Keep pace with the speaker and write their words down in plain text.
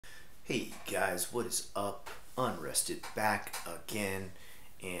Hey guys, what is up? Unrested back again,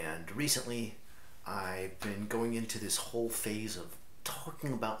 and recently I've been going into this whole phase of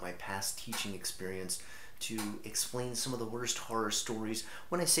talking about my past teaching experience to explain some of the worst horror stories.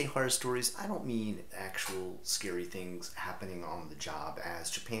 When I say horror stories, I don't mean actual scary things happening on the job,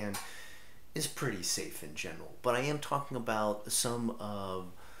 as Japan is pretty safe in general, but I am talking about some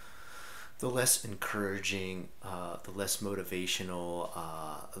of the less encouraging, the less motivational,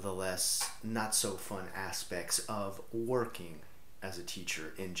 the less not so fun aspects of working as a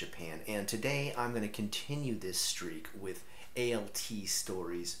teacher in Japan. And today I'm going to continue this streak with ALT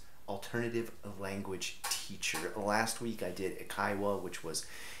stories, alternative language teacher. Last week I did Ikaiwa, which was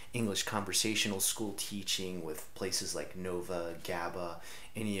English conversational school teaching with places like Nova, GABA,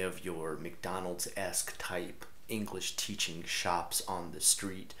 any of your McDonald's-esque type English teaching shops on the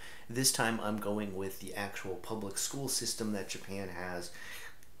street. This time I'm going with the actual public school system that Japan has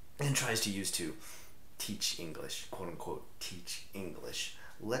and tries to use to teach English, quote unquote, teach English.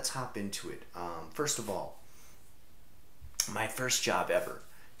 Let's hop into it. First of all, my first job ever,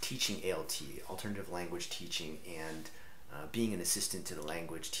 teaching ALT, alternative language teaching, and being an assistant to the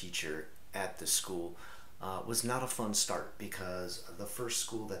language teacher at the school was not a fun start, because the first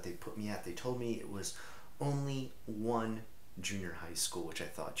school that they put me at, they told me it was only one junior high school, which I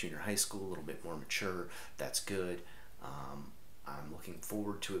thought junior high school, a little bit more mature, that's good. I'm looking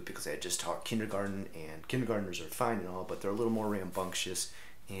forward to it because I had just taught kindergarten, and kindergartners are fine and all, but they're a little more rambunctious,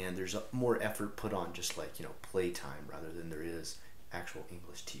 and there's more effort put on just like, playtime rather than there is actual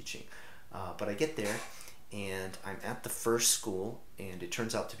English teaching. But I get there, and I'm at the first school, and it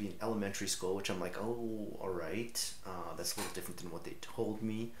turns out to be an elementary school, which I'm like, oh, all right, that's a little different than what they told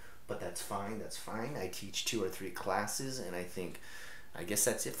me. But that's fine, that's fine. I teach 2 or 3 classes, and I guess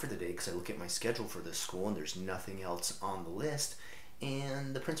that's it for the day, because I look at my schedule for this school and there's nothing else on the list.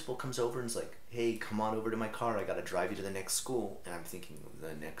 And the principal comes over and is like, hey, come on over to my car, I gotta drive you to the next school. And I'm thinking,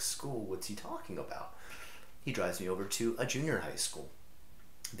 the next school? What's he talking about? He drives me over to a junior high school.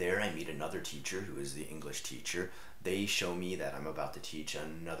 There I meet another teacher who is the English teacher. They show me that I'm about to teach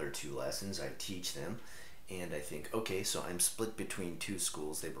another 2 lessons. I teach them. And I think, okay, so I'm split between 2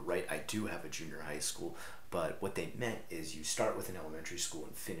 schools. They were right, I do have a junior high school, but what they meant is you start with an elementary school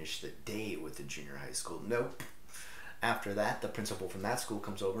and finish the day with the junior high school. Nope. After that, the principal from that school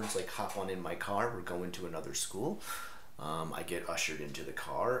comes over and it's like, hop on in my car, we're going to another school. I get ushered into the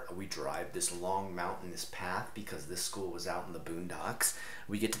car. We drive this long mountainous path because this school was out in the boondocks.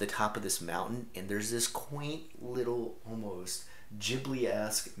 We get to the top of this mountain, and there's this quaint little, almost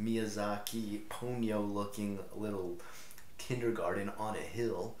Ghibli-esque, Miyazaki, Ponyo-looking little kindergarten on a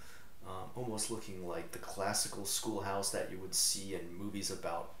hill, almost looking like the classical schoolhouse that you would see in movies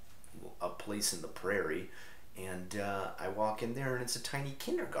about a place in the prairie. And I walk in there, and it's a tiny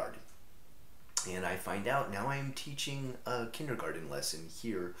kindergarten. And I find out now I am teaching a kindergarten lesson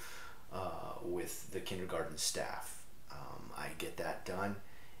here with the kindergarten staff. I get that done,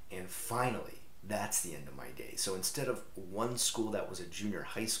 and finally, that's the end of my day. So instead of one school that was a junior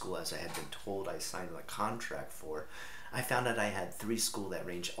high school, as I had been told I signed a contract for, I found out I had 3 schools that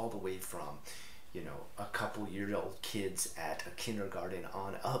range all the way from, a couple year old kids at a kindergarten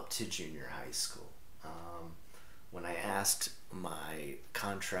on up to junior high school. When I asked my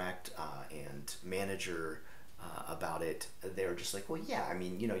contract and manager about it, they were just like, well, yeah, I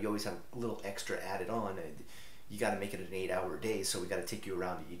mean, you always have a little extra added on, and you got to make it an 8-hour day, so we got to take you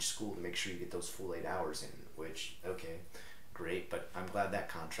around to each school to make sure you get those full 8 hours in, which, okay, great, but I'm glad that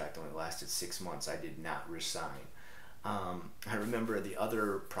contract only lasted 6 months. I did not resign. I remember the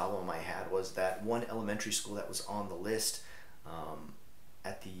other problem I had was that one elementary school that was on the list,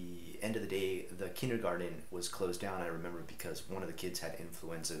 at the end of the day, the kindergarten was closed down. I remember because one of the kids had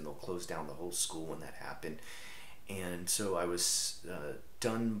influenza, and they'll close down the whole school when that happened. And so I was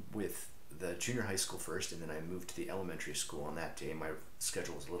done with the junior high school first, and then I moved to the elementary school on that day. My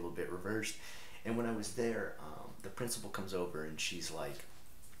schedule was a little bit reversed. And when I was there, the principal comes over, and she's like,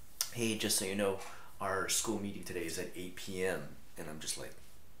 hey, just so you know, our school meeting today is at 8 p.m. And I'm just like,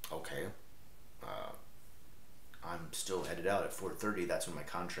 okay. I'm still headed out at 4:30. That's when my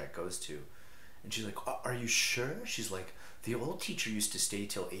contract goes to. And she's like, are you sure? She's like, the old teacher used to stay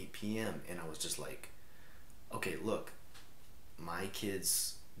till 8 p.m. And I was just like, okay, look, my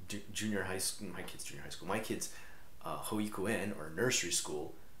kids junior high school, my kids hoikuen, or nursery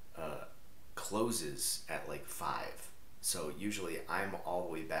school, closes at like 5. So usually I'm all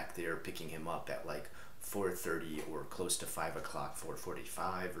the way back there picking him up at like 4:30 or close to 5 o'clock,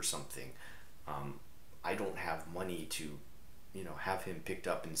 4:45 or something. I don't have money to, have him picked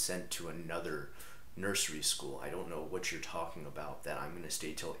up and sent to another nursery school. I don't know what you're talking about, that I'm going to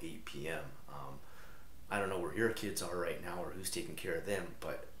stay till 8 p.m. I don't know where your kids are right now or who's taking care of them,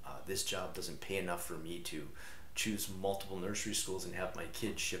 but this job doesn't pay enough for me to choose multiple nursery schools and have my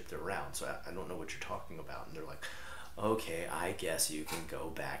kids shipped around. So I don't know what you're talking about. And they're like, okay, I guess you can go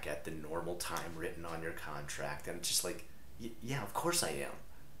back at the normal time written on your contract. And it's just like, yeah, of course I am.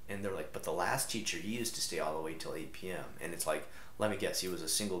 And they're like, but the last teacher, he used to stay all the way till 8 p.m. And it's like, let me guess, he was a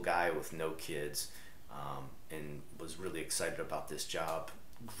single guy with no kids, and was really excited about this job.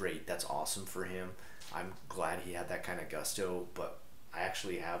 Great, that's awesome for him. I'm glad he had that kind of gusto, but I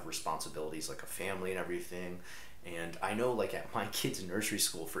actually have responsibilities like a family and everything. And I know, like, at my kid's nursery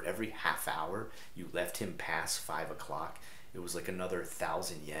school, for every half hour you left him past 5 o'clock, it was like another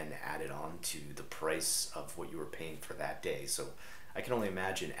 1,000 yen added on to the price of what you were paying for that day. So I can only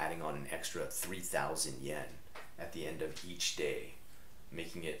imagine adding on an extra 3,000 yen at the end of each day,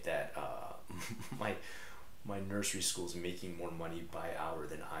 making it that my nursery school is making more money by hour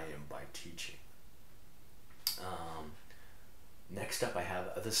than I am by teaching. Next up, I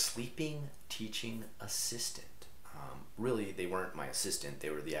have the sleeping teaching assistant. Really, they weren't my assistant,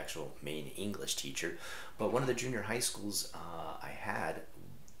 they were the actual main English teacher. But one of the junior high schools I had,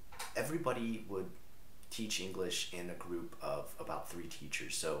 everybody would teach English in a group of about 3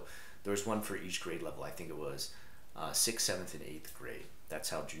 teachers. So there was one for each grade level. I think it was 6th, 7th, and 8th grade. That's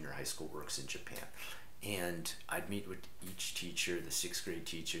how junior high school works in Japan. And I'd meet with each teacher, the 6th grade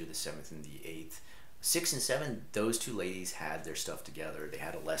teacher, the 7th, and the 8th. 6 and 7, those 2 ladies had their stuff together. They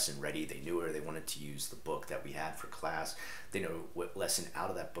had a lesson ready. They knew where they wanted to use the book that we had for class. They know what lesson out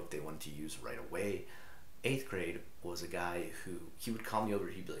of that book they wanted to use right away. 8th grade was a guy who, he would call me over.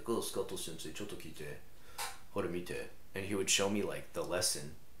 He'd be like, "Oh, Scuttle Sensei, chotto kite, hore mite." And he would show me like the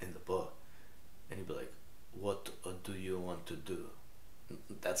lesson in the book. And he'd be like, "What do you want to do?"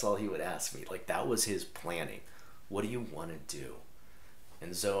 That's all he would ask me. Like, that was his planning. What do you want to do?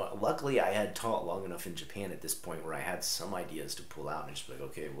 And so luckily I had taught long enough in Japan at this point where I had some ideas to pull out and just be like,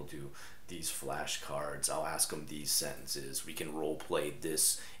 okay, we'll do these flashcards. I'll ask them these sentences. We can role play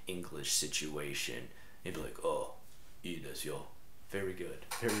this English situation. He'd be like, "Oh, ii desu yo." Very good.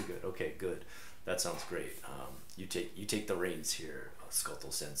 Very good. Okay, good. That sounds great. You take the reins here,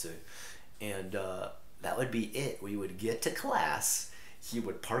 Scuttle Sensei. And that would be it. We would get to class. He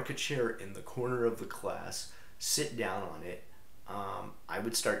would park a chair in the corner of the class, sit down on it. I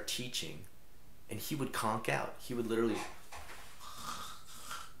would start teaching, and he would conk out. He would literally,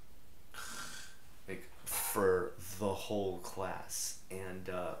 like, for the whole class. And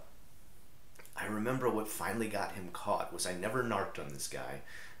I remember what finally got him caught was I never narked on this guy.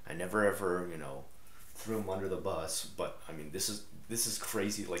 I never ever, threw him under the bus. But I mean, this is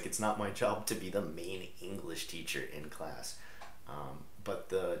crazy. Like, it's not my job to be the main English teacher in class. But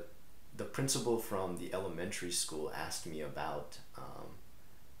the principal from the elementary school asked me about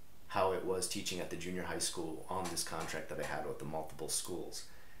how it was teaching at the junior high school on this contract that I had with the multiple schools.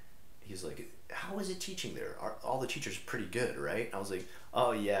 He's like, "How is it teaching there? Are all the teachers pretty good, right?" I was like,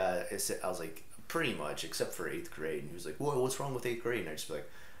 "Oh yeah." I was like, "Pretty much, except for 8th grade." And he was like, "Whoa, what's wrong with 8th grade?" And I just be like,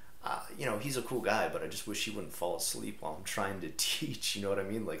 he's a cool guy, but I just wish he wouldn't fall asleep while I'm trying to teach. You know what I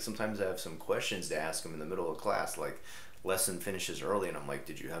mean? Like, sometimes I have some questions to ask him in the middle of class, like lesson finishes early, and I'm like,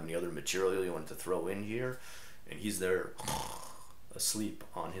 "Did you have any other material you wanted to throw in here?" And he's there asleep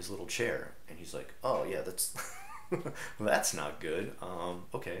on his little chair, and he's like, "Oh yeah, that's that's not good."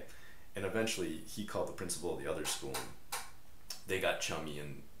 Okay. And eventually he called the principal of the other school, and they got chummy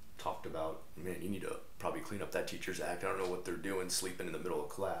and talked about, "Man, you need to probably clean up that teacher's act. I don't know what they're doing, sleeping in the middle of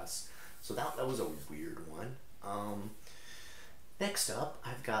class." So that was a weird one. Next up,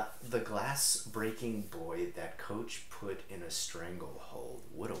 I've got the glass breaking boy that coach put in a stranglehold.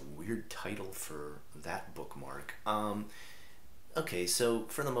 What a weird title for that bookmark. Okay, so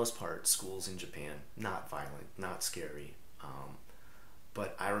for the most part, schools in Japan, not violent, not scary.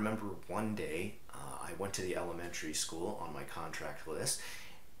 But I remember one day, I went to the elementary school on my contract list,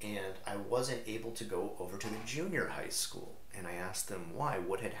 and I wasn't able to go over to the junior high school. And I asked them why,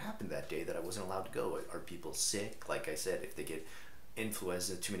 what had happened that day that I wasn't allowed to go. Are people sick? Like I said, if they get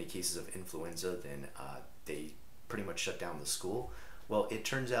influenza, too many cases of influenza, then they pretty much shut down the school. Well, it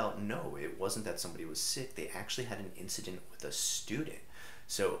turns out, no, it wasn't that somebody was sick. They actually had an incident with a student.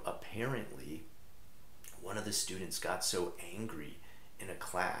 So apparently, one of the students got so angry in a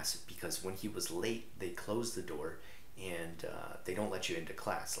class because when he was late, they closed the door, and they don't let you into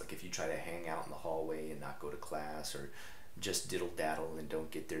class. Like, if you try to hang out in the hallway and not go to class, or just diddle daddle and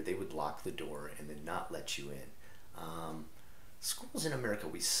don't get there, they would lock the door and then not let you in. Schools in America,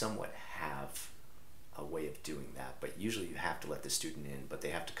 we somewhat have a way of doing that, but usually you have to let the student in, but they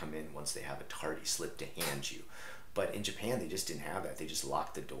have to come in once they have a tardy slip to hand you. But in Japan, they just didn't have that. They just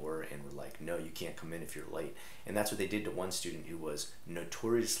locked the door and were like, no, you can't come in if you're late. And that's what they did to one student who was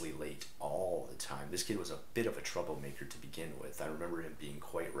notoriously late all the time. This kid was a bit of a troublemaker to begin with. I remember him being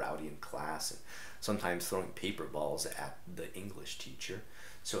quite rowdy in class and sometimes throwing paper balls at the English teacher.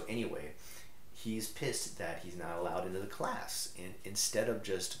 So anyway, he's pissed that he's not allowed into the class. And instead of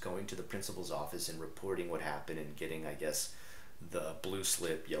just going to the principal's office and reporting what happened and getting, I guess, the blue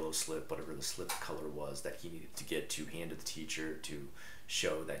slip, yellow slip, whatever the slip color was that he needed to get to hand to the teacher to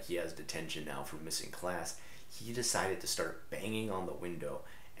show that he has detention now for missing class, he decided to start banging on the window,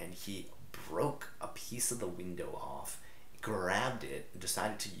 and he broke a piece of the window off, grabbed it,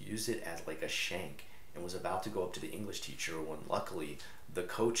 decided to use it as like a shank, and was about to go up to the English teacher when luckily the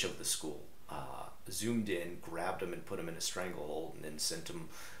coach of the school zoomed in, grabbed him and put him in a stranglehold, and then sent him,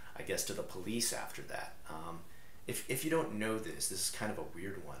 I guess, to the police after that. If you don't know this, this is kind of a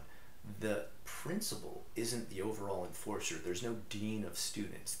weird one. The principal isn't the overall enforcer. There's no dean of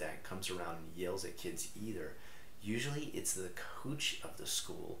students that comes around and yells at kids either. Usually it's the coach of the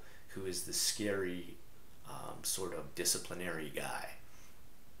school who is the scary sort of disciplinary guy.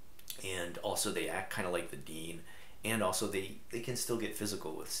 And also they act kind of like the dean, and also they can still get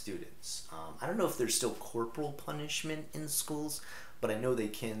physical with students. I don't know if there's still corporal punishment in schools, but I know they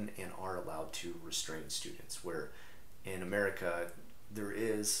can and are allowed to restrain students, where in America there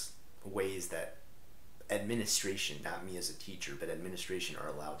is ways that administration, not me as a teacher, but administration are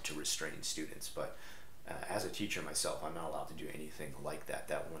allowed to restrain students. But as a teacher myself, I'm not allowed to do anything like that.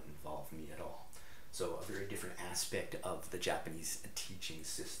 That wouldn't involve me at all. So a very different aspect of the Japanese teaching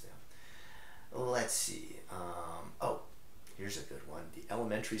system. Let's see. Oh, here's a good one. The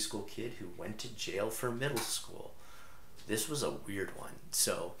elementary school kid who went to jail for middle school. This was a weird one.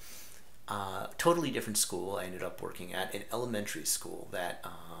 So, totally different school I ended up working at, an elementary school that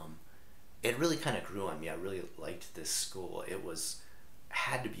it really kind of grew on me. I really liked this school. It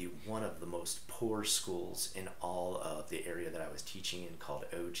had to be one of the most poor schools in all of the area that I was teaching in, called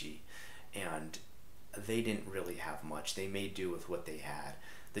Oji, and they didn't really have much. They made do with what they had.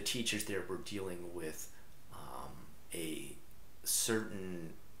 The teachers there were dealing with a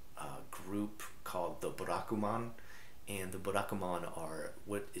certain group called the Burakuman, and the Burakuman are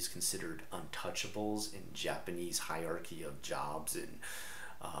what is considered untouchables in Japanese hierarchy of jobs and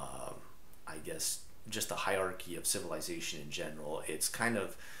I guess just the hierarchy of civilization in general. It's kind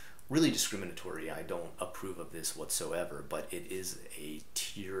of really discriminatory. I don't approve of this whatsoever, but it is a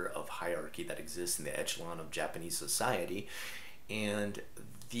tier of hierarchy that exists in the echelon of Japanese society, and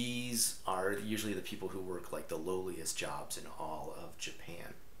these are usually the people who work like the lowliest jobs in all of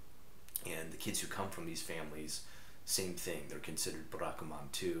Japan. And the kids who come from these families, same thing, they're considered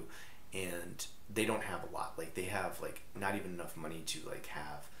Burakuman too, and they don't have a lot. Like, they have like not even enough money to like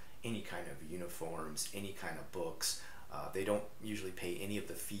have any kind of uniforms, any kind of books. They don't usually pay any of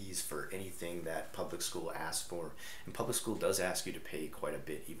the fees for anything that public school asks for. And public school does ask you to pay quite a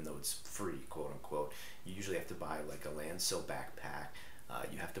bit, even though it's free, quote unquote. You usually have to buy like a Lancel backpack.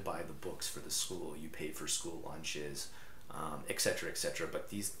 You have to buy the books for the school. You pay for school lunches, etc., etc. But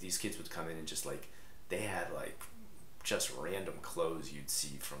these kids would come in and just like, they had like just random clothes you'd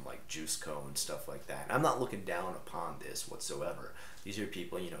see from like Juiceco and stuff like that. And I'm not looking down upon this whatsoever. These are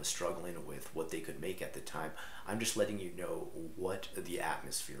people, you know, struggling with what they could make at the time. I'm just letting you know what the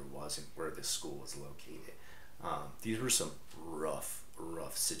atmosphere was and where this school was located. These were some rough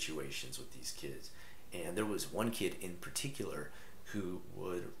situations with these kids. And there was one kid in particular who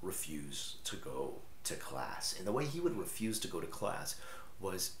would refuse to go to class. And the way he would refuse to go to class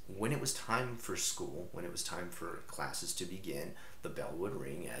was when it was time for school, when it was time for classes to begin, the bell would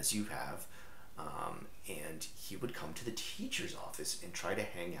ring, as you have, and he would come to the teacher's office and try to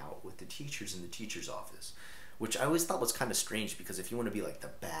hang out with the teachers in the teacher's office, which I always thought was kind of strange, because if you want to be like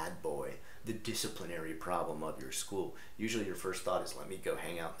the bad boy, the disciplinary problem of your school, usually your first thought is, let me go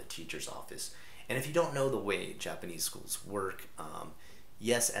hang out in the teacher's office. And if you don't know the way Japanese schools work,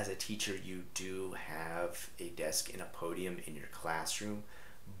 yes, as a teacher, you do have a desk and a podium in your classroom,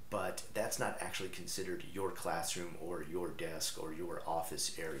 but that's not actually considered your classroom or your desk or your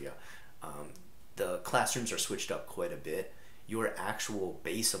office area. The classrooms are switched up quite a bit. Your actual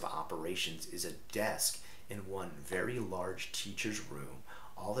base of operations is a desk in one very large teacher's room.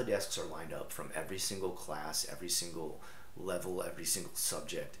 All the desks are lined up from every single class, every single level, every single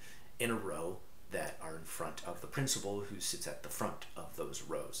subject in a row that are in front of the principal, who sits at the front of those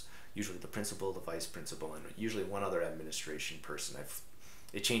rows. Usually the principal, the vice principal, and usually one other administration person.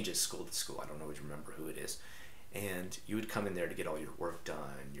 It changes school to school. I don't always remember who it is. And you would come in there to get all your work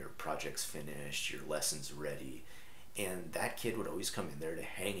done, your projects finished, your lessons ready. And that kid would always come in there to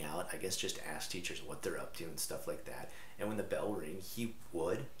hang out, I guess just ask teachers what they're up to and stuff like that. And when the bell rang, he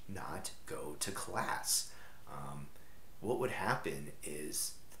would not go to class. What would happen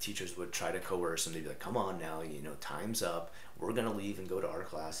is the teachers would try to coerce him. They'd be like, come on now, time's up. We're going to leave and go to our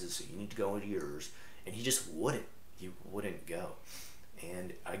classes, so you need to go into yours. And he just wouldn't. He wouldn't go.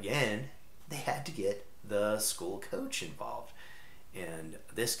 And again, they had to get the school coach involved. And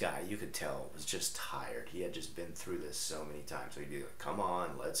this guy, you could tell, was just tired. He had just been through this so many times. So he'd be like, come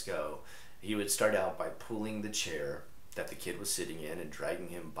on, let's go. He would start out by pulling the chair that the kid was sitting in and dragging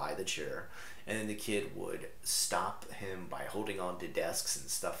him by the chair. And then the kid would stop him by holding on to desks and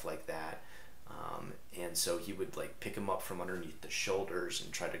stuff like that. And so he would like pick him up from underneath the shoulders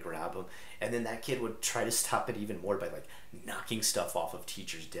and try to grab him. And then that kid would try to stop it even more by like knocking stuff off of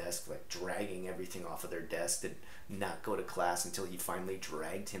teachers' desks, like dragging everything off of their desk and not go to class until he finally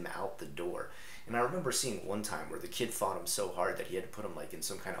dragged him out the door. And I remember seeing one time where the kid fought him so hard that he had to put him like in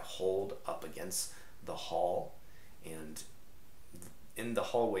some kind of hold up against the hall. And in the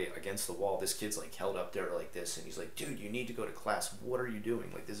hallway against the wall, this kid's like held up there like this, and he's like, dude, you need to go to class. What are you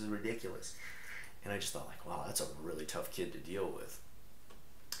doing? Like, this is ridiculous. And I just thought like, wow, that's a really tough kid to deal with.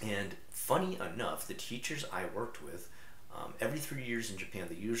 And funny enough, the teachers I worked with, every 3 years in Japan,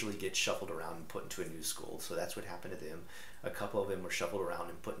 they usually get shuffled around and put into a new school. So that's what happened to them. A couple of them were shuffled around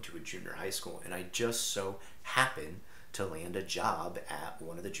and put into a junior high school. And I just so happened to land a job at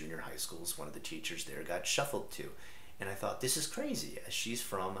one of the junior high schools. One of the teachers there got shuffled to. And I thought, this is crazy. She's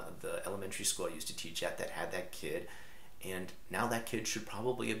from the elementary school I used to teach at that had that kid. And now that kid should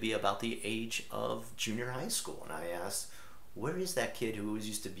probably be about the age of junior high school. And I asked, where is that kid who always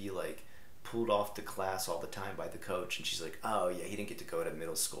used to be like pulled off the class all the time by the coach? And she's like, oh yeah, he didn't get to go to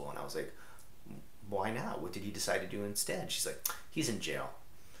middle school. And I was like, why not? What did he decide to do instead? She's like, he's in jail.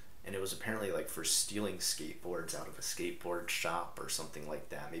 And it was apparently like for stealing skateboards out of a skateboard shop or something like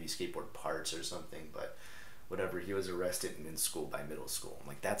that. Maybe skateboard parts or something, but whatever, he was arrested and in school by middle school. I'm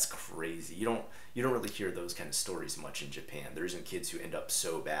like, that's crazy. You don't really hear those kind of stories much in Japan. There isn't kids who end up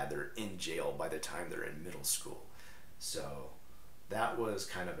so bad they're in jail by the time they're in middle school. So that was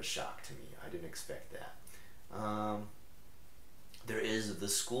kind of a shock to me. I didn't expect that. There is the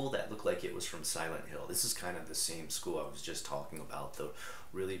school that looked like it was from Silent Hill. This is kind of the same school I was just talking about, the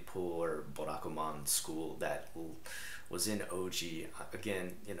really poor Borakuman school that was in Oji.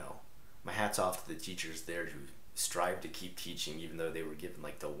 Again, my hat's off to the teachers there who strive to keep teaching even though they were given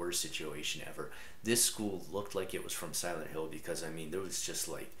like the worst situation ever. This school looked like it was from Silent Hill because, I mean, there was just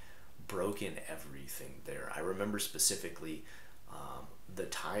like broken everything there. I remember specifically the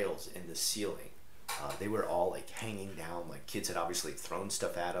tiles in the ceiling. They were all like hanging down, like kids had obviously thrown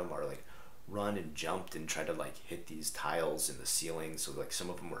stuff at them or like run and jumped and tried to like hit these tiles in the ceiling, so like some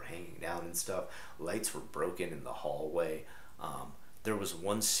of them were hanging down and stuff. Lights were broken in the hallway. There was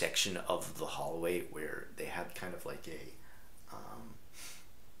one section of the hallway where they had kind of like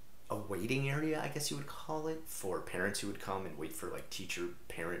a waiting area, I guess you would call it, for parents who would come and wait for like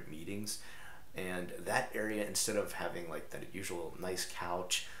teacher-parent meetings. And that area, instead of having like that usual nice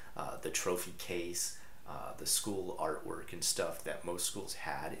couch, the trophy case, the school artwork and stuff that most schools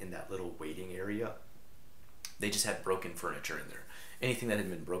had in that little waiting area, they just had broken furniture in there. Anything that had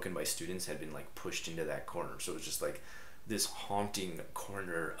been broken by students had been like pushed into that corner. So it was just like this haunting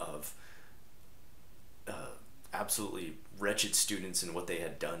corner of absolutely wretched students and what they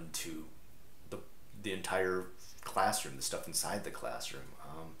had done to the entire classroom, the stuff inside the classroom.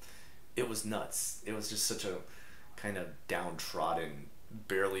 It was nuts. It was just such a kind of downtrodden,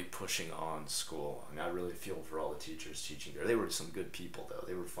 barely pushing on school. And I really feel for all the teachers teaching there. They were some good people, though.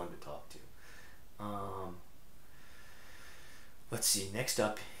 They were fun to talk to. Let's see, next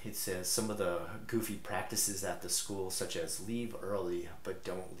up it says some of the goofy practices at the school, such as leave early but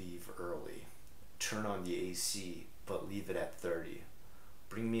don't leave early, turn on the AC but leave it at 30,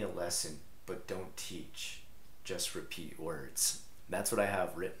 bring me a lesson but don't teach, just repeat words. That's what I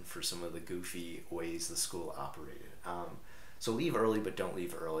have written for some of the goofy ways the school operated. So leave early but don't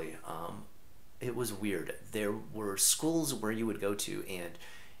leave early. It was weird. There were schools where you would go to and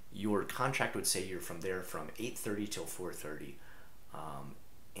your contract would say you're from there from 8:30 till 4:30.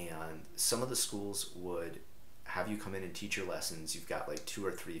 And some of the schools would have you come in and teach your lessons. You've got like 2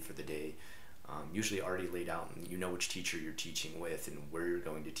 or 3 for the day, usually already laid out, and you know which teacher you're teaching with and where you're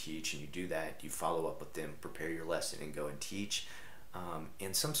going to teach, and you do that. You follow up with them, prepare your lesson, and go and teach.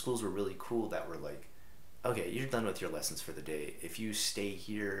 And some schools were really cool that were like, okay, you're done with your lessons for the day. If you stay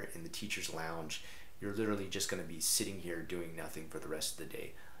here in the teacher's lounge, you're literally just going to be sitting here doing nothing for the rest of the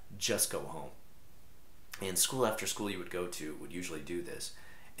day. Just go home. And school after school you would go to would usually do this.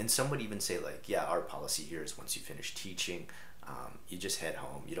 And some would even say, like, yeah, our policy here is once you finish teaching, you just head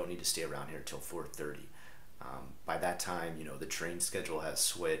home. You don't need to stay around here till 4:30. By that time, the train schedule has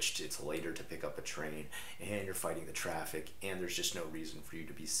switched. It's later to pick up a train, and you're fighting the traffic, and there's just no reason for you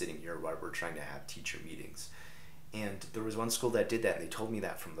to be sitting here while we're trying to have teacher meetings. And there was one school that did that, and they told me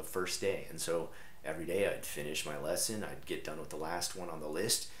that from the first day. And so every day I'd finish my lesson, I'd get done with the last one on the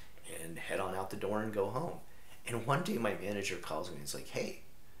list, and head on out the door and go home. And one day my manager calls me and he's like, hey,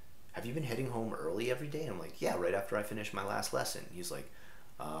 have you been heading home early every day? And I'm like, yeah, right after I finish my last lesson. He's like,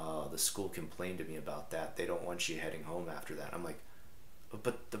 the school complained to me about that. They don't want you heading home after that. I'm like,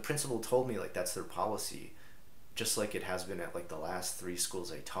 but the principal told me like that's their policy, just like it has been at like the last 3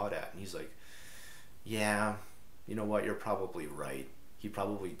 schools I taught at. And he's like, yeah, you know what, you're probably right. He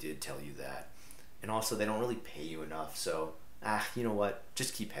probably did tell you that. And also they don't really pay you enough, so you know what,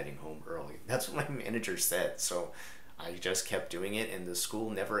 just keep heading home early. That's what my manager said. So I just kept doing it, and the school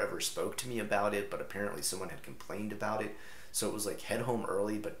never ever spoke to me about it, but apparently someone had complained about it. So it was like head home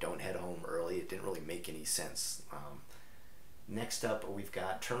early, but don't head home early. It didn't really make any sense. Next up, we've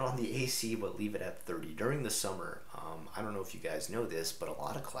got turn on the AC, but leave it at 30 during the summer. I don't know if you guys know this, but a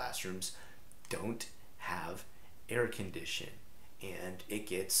lot of classrooms don't have air condition, and it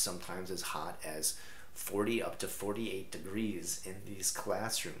gets sometimes as hot as 40 up to 48 degrees in these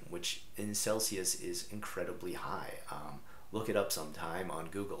classrooms, which in Celsius is incredibly high. Look it up sometime on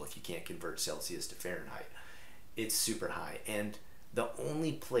Google if you can't convert Celsius to Fahrenheit. It's super high, and the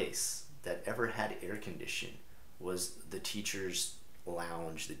only place that ever had air condition was the teacher's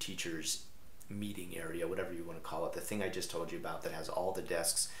lounge, the teacher's meeting area, whatever you want to call it, the thing I just told you about that has all the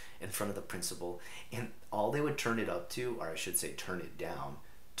desks in front of the principal. And all they would turn it up to, or I should say turn it down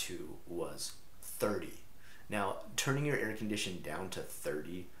to, was 30. Now, turning your air condition down to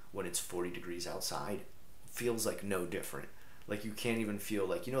 30 when it's 40 degrees outside feels like no different. Like you can't even feel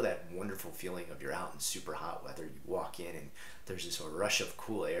like, that wonderful feeling of you're out in super hot weather, you walk in and there's this rush of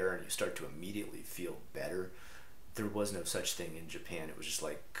cool air and you start to immediately feel better. There was no such thing in Japan. It was just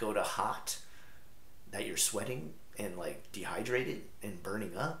like, go to hot, that you're sweating and like dehydrated and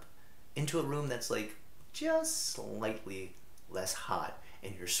burning up, into a room that's like just slightly less hot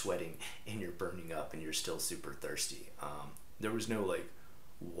and you're sweating and you're burning up and you're still super thirsty. There was no like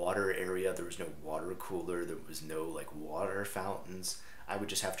water area, there was no water cooler, there was no like water fountains. I would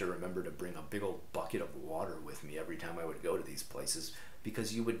just have to remember to bring a big old bucket of water with me every time I would go to these places,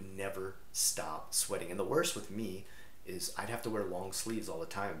 because you would never stop sweating. And the worst with me is I'd have to wear long sleeves all the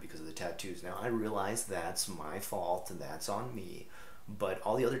time because of the tattoos. Now I realize that's my fault and that's on me, but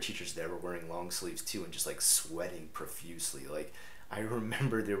all the other teachers there were wearing long sleeves too and just like sweating profusely. Like I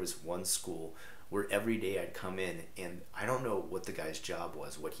remember there was one school where every day I'd come in, and I don't know what the guy's job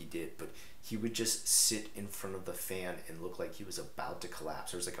was, what he did, but he would just sit in front of the fan and look like he was about to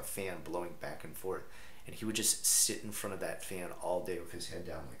collapse. There was like a fan blowing back and forth, and he would just sit in front of that fan all day with his head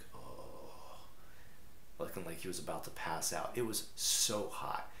down like, oh, looking like he was about to pass out. It was so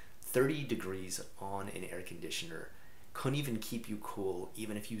hot. 30 degrees on an air conditioner couldn't even keep you cool,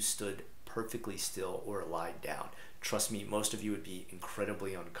 even if you stood perfectly still or lied down. Trust me, most of you would be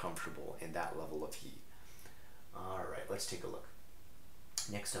incredibly uncomfortable in that level of heat. All right, let's take a look.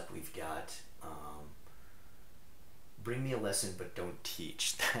 Next up, we've got bring me a lesson but don't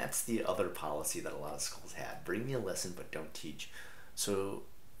teach. That's the other policy that a lot of schools had. Bring me a lesson but don't teach. So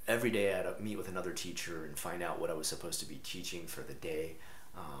every day I'd meet with another teacher and find out what I was supposed to be teaching for the day.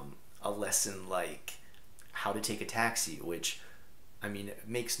 A lesson like how to take a taxi, which, I mean, it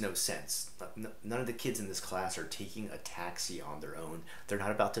makes no sense. None of the kids in this class are taking a taxi on their own. They're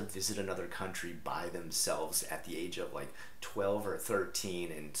not about to visit another country by themselves at the age of like 12 or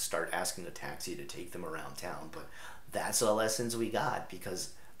 13 and start asking a taxi to take them around town. But that's the lessons we got,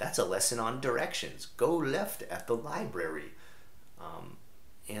 because that's a lesson on directions. Go left at the library.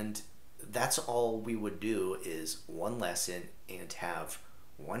 And that's all we would do, is one lesson and have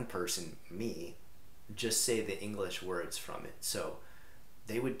one person, me, just say the English words from it. So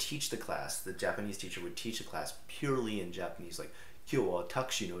they would teach the class, the Japanese teacher would teach the class purely in Japanese, like, 今日はタ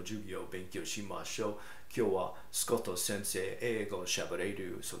クシーの授業を勉強しましょう。今日はScott sensei英語を喋れ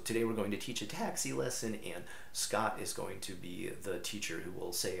る. So today we're going to teach a taxi lesson, and Scott is going to be the teacher who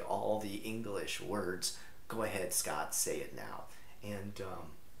will say all the English words. Go ahead, Scott, say it now. And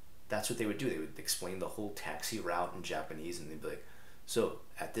that's what they would do. They would explain the whole taxi route in Japanese, and they'd be like, so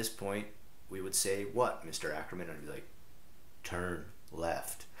at this point, we would say, what, Mr. Ackerman? And I'd be like, turn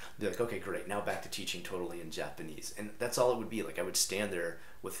left. They're like, okay, great. Now back to teaching totally in Japanese. And that's all it would be. Like, I would stand there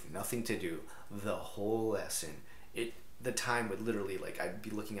with nothing to do the whole lesson. The time would literally, like, I'd be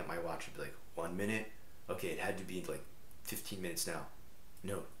looking at my watch and be like, 1 minute, Okay, it had to be like 15 minutes now.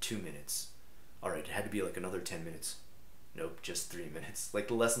 No, 2 minutes. All right, it had to be like another 10 minutes. Nope, just 3 minutes. Like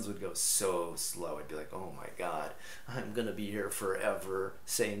the lessons would go so slow. I'd be like, oh my God, I'm gonna be here forever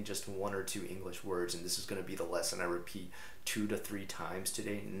saying just one or two English words, and this is gonna be the lesson I repeat 2 to 3 times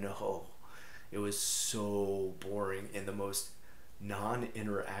today. No, it was so boring and the most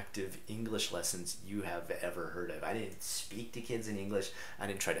non-interactive English lessons you have ever heard of. I didn't speak to kids in English. I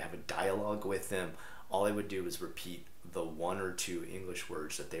didn't try to have a dialogue with them. All I would do was repeat the one or two English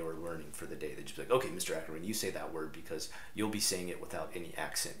words that they were learning for the day. They'd just be like, okay, Mr. Ackerman, you say that word because you'll be saying it without any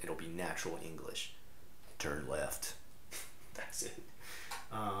accent. It'll be natural English. Turn left. That's it.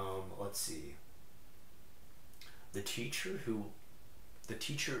 Let's see. The teacher who, the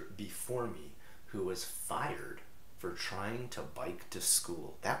teacher before me who was fired for trying to bike to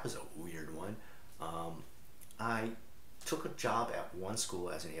school. That was a weird one. I took a job at one school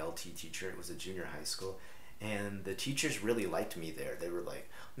as an ALT teacher. It was a junior high school, and the teachers really liked me there. They were like,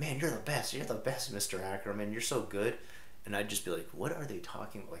 "Man, you're the best. You're the best, Mr. Ackerman. You're so good." And I'd just be like, "What are they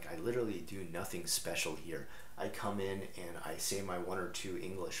talking about? Like, I literally do nothing special here. I come in and I say my one or two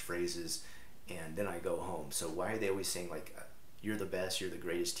English phrases, and then I go home. So why are they always saying like, you're the best, you're the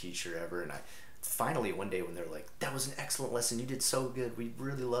greatest teacher ever?" And I finally one day when they're like, "That was an excellent lesson. You did so good. We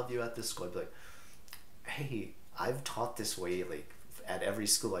really love you at this school." I'd be like, "Hey, I've taught this way like at every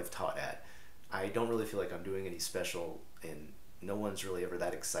school I've taught at. I don't really feel like I'm doing any special, and no one's really ever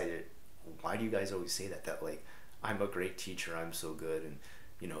that excited. Why do you guys always say that? That like I'm a great teacher, I'm so good,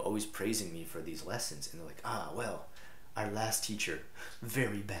 and always praising me for these lessons." And they're like, "Ah, well, our last teacher,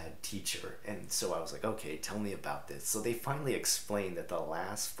 very bad teacher." And so I was like, "Okay, tell me about this." So they finally explained that the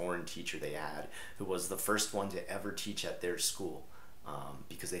last foreign teacher they had, who was the first one to ever teach at their school,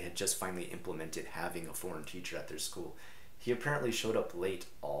 because they had just finally implemented having a foreign teacher at their school, he apparently showed up late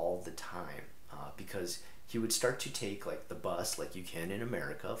all the time, because he would start to take like the bus, like you can in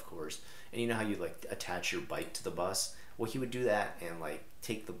America, of course, and you know how you like attach your bike to the bus. Well, he would do that and like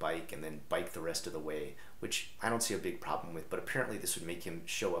take the bike and then bike the rest of the way, which I don't see a big problem with, but apparently this would make him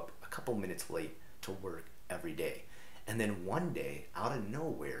show up a couple minutes late to work every day. And then one day, out of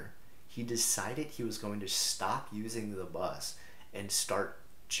nowhere, he decided he was going to stop using the bus and start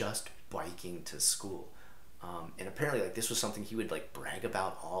just biking to school. And apparently, like this was something he would like brag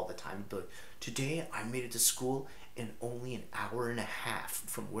about all the time. He'd be like, "Today I made it to school in only an hour and a half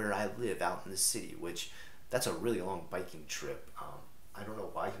from where I live out in the city," which that's a really long biking trip. I don't know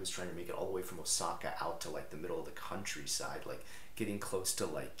why he was trying to make it all the way from Osaka out to like the middle of the countryside, like getting close to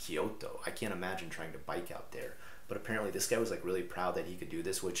like Kyoto. I can't imagine trying to bike out there. But apparently, this guy was like really proud that he could do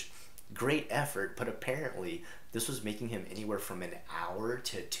this, which great effort. But apparently, this was making him anywhere from an hour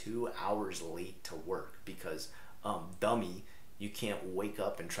to 2 hours late to work because, dummy, you can't wake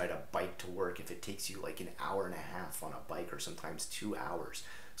up and try to bike to work if it takes you like an hour and a half on a bike or sometimes 2 hours.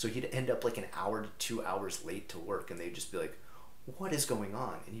 So he'd end up like an hour to 2 hours late to work, and they'd just be like, "What is going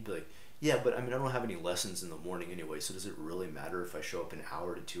on?" And he'd be like, "Yeah, but I mean, I don't have any lessons in the morning anyway, so does it really matter if I show up an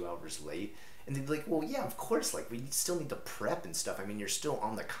hour to 2 hours late?" And they'd be like, "Well, yeah, of course, like, we still need to prep and stuff. I mean, you're still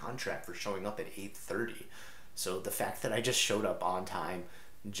on the contract for showing up at 8:30. So the fact that I just showed up on time,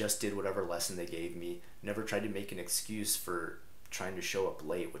 just did whatever lesson they gave me, never tried to make an excuse for trying to show up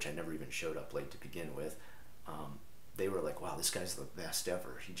late, which I never even showed up late to begin with, they were like, wow, this guy's the best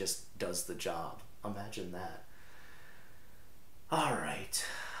ever. He just does the job." Imagine that. All right,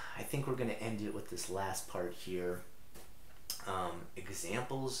 I think we're going to end it with this last part here.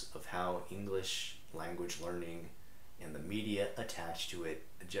 Examples of how English language learning and the media attached to it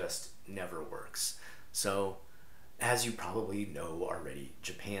just never works. So, as you probably know already,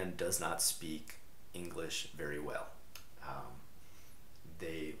 Japan does not speak English very well.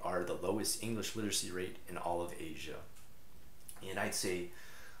 They are the lowest English literacy rate in all of Asia. And I'd say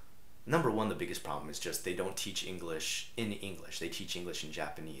number one, the biggest problem is just they don't teach English in English. They teach English in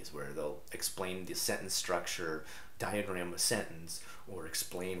Japanese, where they'll explain the sentence structure, diagram a sentence, or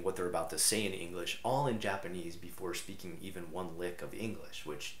explain what they're about to say in English, all in Japanese before speaking even one lick of English,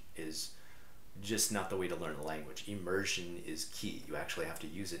 which is just not the way to learn a language. Immersion is key. You actually have to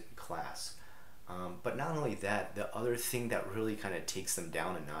use it in class. But not only that, the other thing that really kind of takes them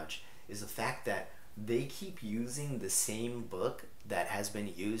down a notch is the fact that they keep using the same book that has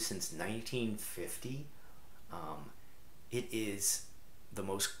been used since 1950. It is the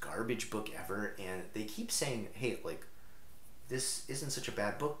most garbage book ever, and they keep saying, hey, like, this isn't such a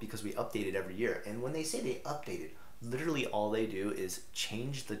bad book because we update it every year. And when they say they update it, literally all they do is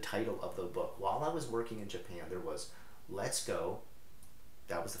change the title of the book. While I was working in Japan, there was Let's Go,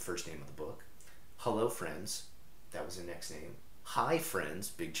 that was the first name of the book. Hello Friends, that was the next name. Hi Friends,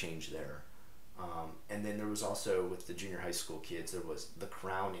 big change there. And then there was also, with the junior high school kids, there was The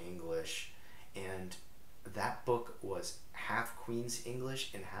Crown English, and that book was half Queen's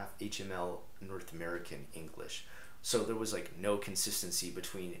English and half HML North American English. So there was like no consistency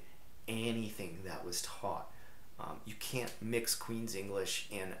between anything that was taught. You can't mix Queen's English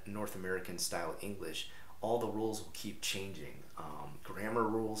and North American style English. All the rules will keep changing. Grammar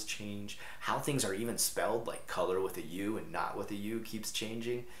rules change. How things are even spelled, like color with a U and not with a U, keeps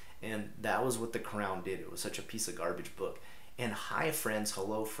changing. And that was what The Crown did. It was such a piece of garbage book. And Hi Friends,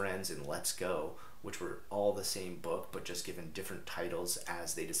 Hello Friends, and Let's Go, which were all the same book but just given different titles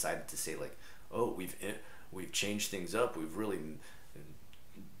as they decided to say, like, oh, we've changed things up. We've really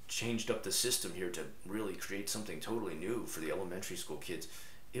changed up the system here to really create something totally new for the elementary school kids.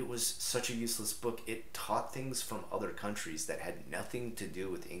 It was such a useless book. It taught things from other countries that had nothing to do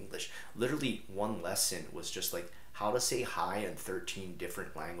with English. Literally, one lesson was just like how to say hi in 13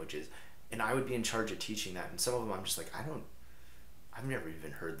 different languages. And I would be in charge of teaching that. And some of them I'm just like, I've never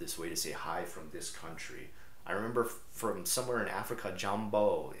even heard this way to say hi from this country. I remember from somewhere in Africa,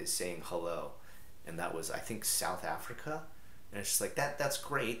 Jambo is saying hello. And that was, I think, South Africa. And it's just like, that's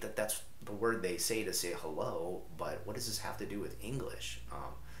great, that's the word they say to say hello, but what does this have to do with English?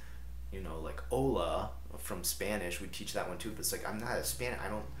 Like hola from Spanish, we teach that one too, but it's like, I'm not a Spanish, I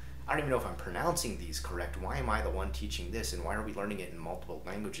don't even know if I'm pronouncing these correct. Why am I the one teaching this, and why are we learning it in multiple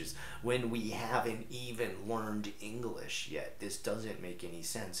languages when we haven't even learned English yet? This doesn't make any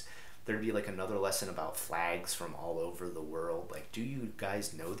sense. There'd be like another lesson about flags from all over the world. Like, do you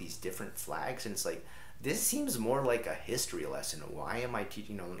guys know these different flags? And it's like, this seems more like a history lesson. Why am I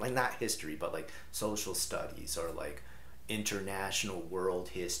teaching, like not history, but like social studies or like international world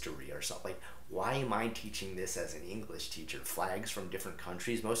history or something? Like, why am I teaching this as an English teacher? Flags from different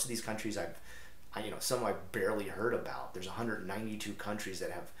countries. Most of these countries some I've barely heard about. There's 192 countries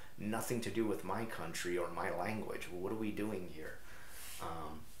that have nothing to do with my country or my language. Well, what are we doing here?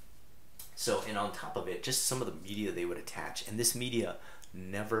 And on top of it, just some of the media they would attach. And this media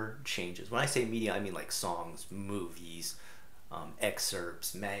never changes. When I say media, I mean like songs, movies,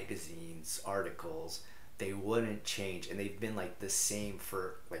 excerpts, magazines, articles. They wouldn't change. And they've been like the same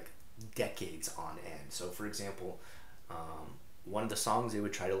for like decades on end. So for example, one of the songs they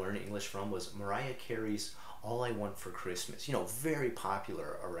would try to learn English from was Mariah Carey's All I Want for Christmas. Very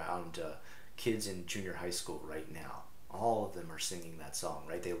popular around kids in junior high school right now. All of them are singing that song,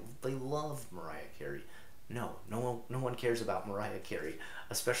 right? They love Mariah Carey. No one cares about Mariah Carey,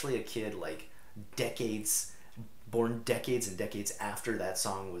 especially a kid like born decades and decades after that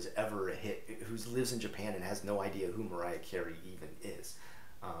song was ever a hit, who lives in Japan and has no idea who Mariah Carey even is.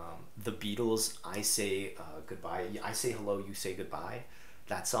 The Beatles, I Say Goodbye, I Say Hello, You Say Goodbye.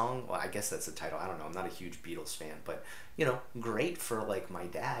 That song, well, I guess that's the title. I don't know. I'm not a huge Beatles fan, but great for like my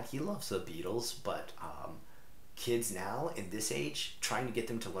dad. He loves the Beatles, but kids now in this age, trying to get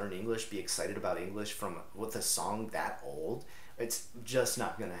them to learn English, be excited about English with a song that old, it's just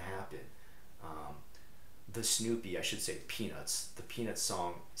not gonna happen. The Snoopy, I should say Peanuts, the Peanuts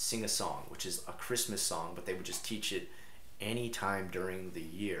song, Sing a Song, which is a Christmas song, but they would just teach it anytime during the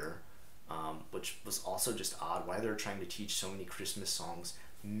year, which was also just odd. Why they're trying to teach so many Christmas songs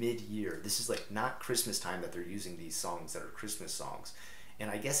mid-year. This is like not Christmas time that they're using these songs that are Christmas songs. And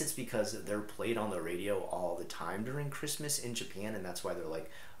I guess it's because they're played on the radio all the time during Christmas in Japan, and that's why they're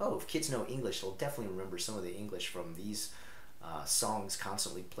like, oh, if kids know English, they'll definitely remember some of the English from these songs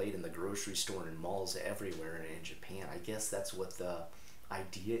constantly played in the grocery store and malls everywhere in Japan. I guess that's what the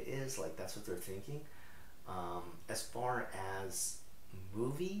idea is, like that's what they're thinking. As far as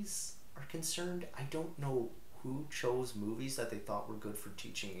movies are concerned, I don't know who chose movies that they thought were good for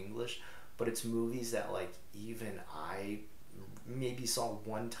teaching English, but it's movies that like even I maybe saw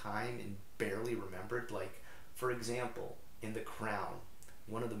one time and barely remembered. Like, for example, in The Crown,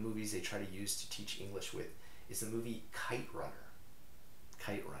 one of the movies they try to use to teach English with is the movie Kite Runner.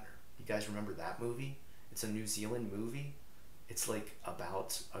 Kite Runner. You guys remember that movie? It's a New Zealand movie. It's like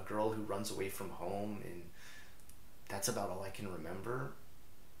about a girl who runs away from home, and that's about all I can remember.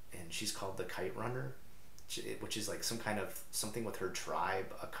 And she's called the Kite Runner, which is like something with her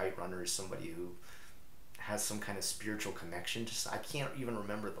tribe. A kite runner is somebody who has some kind of spiritual connection to. I can't even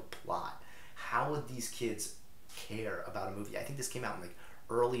remember the plot. How would these kids care about a movie? I think this came out in like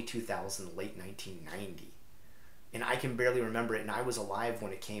early 2000, late 1990, and I can barely remember it. And I was alive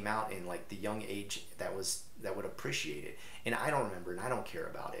when it came out in like the young age that would appreciate it. And I don't remember, and I don't care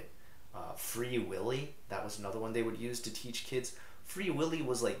about it. Free Willy, that was another one they would use to teach kids. Free Willy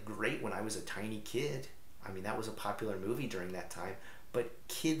was like great when I was a tiny kid. I mean, that was a popular movie during that time. But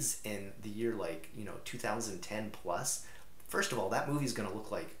kids in the year 2010 plus, first of all, that movie's going to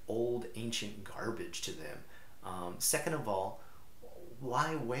look like old ancient garbage to them. Second of all,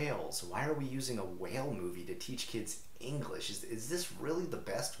 why whales? Why are we using a whale movie to teach kids English? Is this really the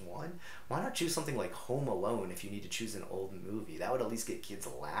best one? Why not choose something like Home Alone if you need to choose an old movie? That would at least get kids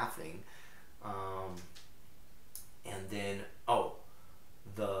laughing. And then, oh,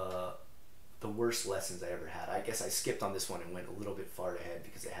 the worst lessons I ever had. I guess I skipped on this one and went a little bit far ahead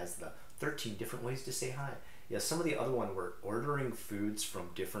because it has the 13 different ways to say hi. Yeah, some of the other one were ordering foods from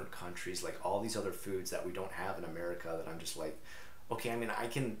different countries, like all these other foods that we don't have in America that I'm just like, okay, I mean, I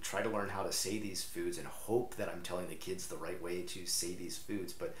can try to learn how to say these foods and hope that I'm telling the kids the right way to say these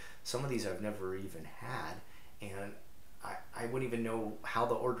foods, but some of these I've never even had, and I wouldn't even know how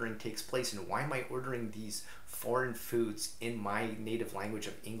the ordering takes place, and why am I ordering these foreign foods in my native language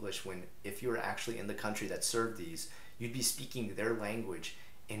of English when if you were actually in the country that served these, you'd be speaking their language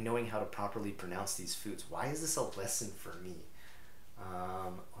and knowing how to properly pronounce these foods. Why is this a lesson for me?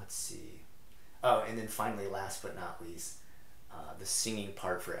 Let's see. Oh, and then finally, last but not least, the singing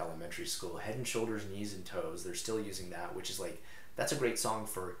part for elementary school. Head and Shoulders, Knees and Toes. They're still using that, which is like, that's a great song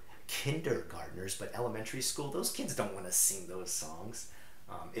for kindergartners, but elementary school, those kids don't want to sing those songs.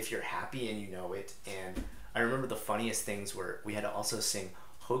 If you're happy and you know it. And I remember the funniest things were we had to also sing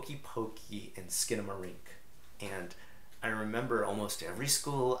Hokey Pokey and Skinamarink. And I remember almost every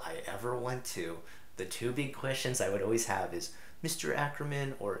school I ever went to, the two big questions I would always have is, Mr.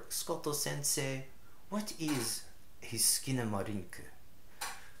 Ackerman or Skoto Sensei, what is his Skinamarink?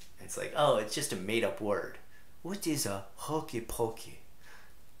 It's like, oh, it's just a made-up word. What is a Hokey Pokey?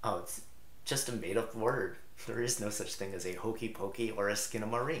 Oh, it's just a made-up word. There is no such thing as a Hokey Pokey or a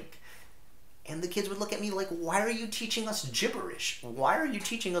Skinamarink. And the kids would look at me like, why are you teaching us gibberish? Why are you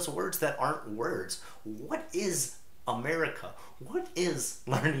teaching us words that aren't words? What is America? What is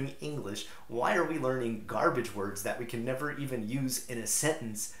learning English? Why are we learning garbage words that we can never even use in a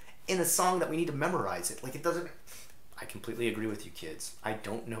sentence in a song that we need to memorize it? Like, it doesn't... I completely agree with you kids. I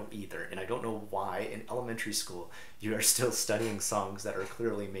don't know either, and I don't know why in elementary school you are still studying songs that are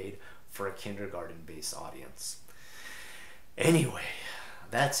clearly made for a kindergarten-based audience. Anyway,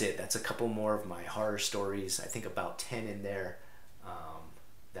 that's it. That's a couple more of my horror stories. I think about 10 in there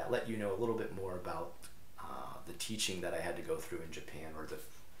that let you know a little bit more about the teaching that I had to go through in Japan, or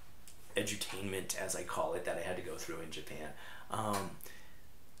the edutainment, as I call it, that I had to go through in Japan.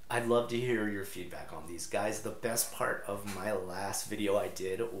 I'd love to hear your feedback on these. Guys, the best part of my last video I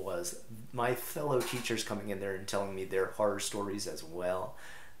did was my fellow teachers coming in there and telling me their horror stories as well.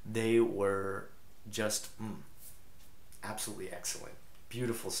 They were just absolutely excellent.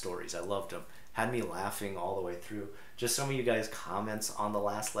 Beautiful stories. I loved them. Had me laughing all the way through. Just some of you guys' comments on the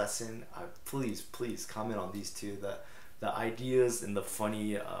last lesson. Please comment on these too. The ideas and the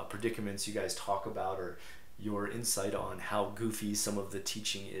funny predicaments you guys talk about, or your insight on how goofy some of the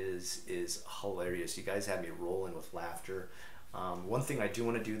teaching is hilarious. You guys had me rolling with laughter. One thing I do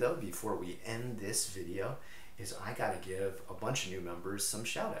want to do though before we end this video is I gotta give a bunch of new members some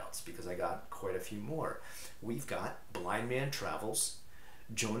shout outs, because I got quite a few more. We've got Blind Man Travels,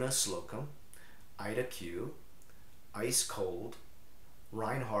 Jonah Slocum, Ida Q, Ice Cold,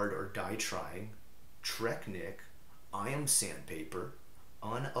 Reinhard or Die Trying, Trek Nick, I Am Sandpaper,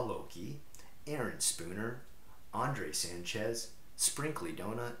 Unaloki, Aaron Spooner, Andre Sanchez, Sprinkly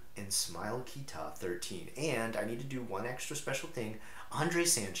Donut, and Smile Kita 13. And I need to do one extra special thing. Andre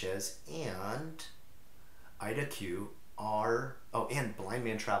Sanchez and Ida Q are, oh, and Blind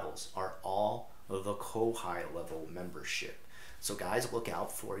Man Travels are all the Kohai level membership. So guys, look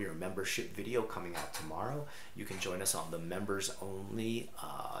out for your membership video coming out tomorrow. You can join us on the members only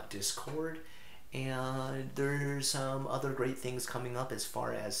Discord. And there's some other great things coming up as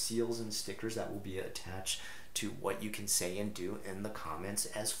far as seals and stickers that will be attached to what you can say and do in the comments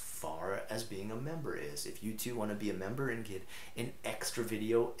as far as being a member is. If you too want to be a member and get an extra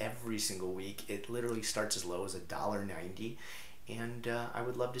video every single week, it literally starts as low as $1.90. And I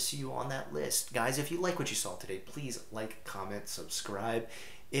would love to see you on that list. Guys, if you like what you saw today, please like, comment, subscribe.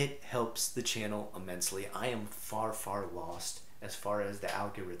 It helps the channel immensely. I am far lost as far as the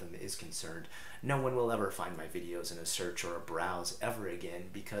algorithm is concerned. No one will ever find my videos in a search or a browse ever again,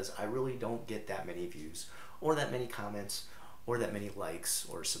 because I really don't get that many views or that many comments or that many likes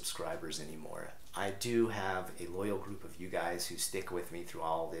or subscribers anymore. I do have a loyal group of you guys who stick with me through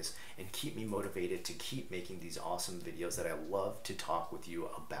all this and keep me motivated to keep making these awesome videos that I love to talk with you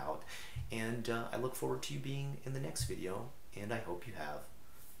about. And I look forward to you being in the next video, and I hope you have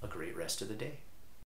a great rest of the day.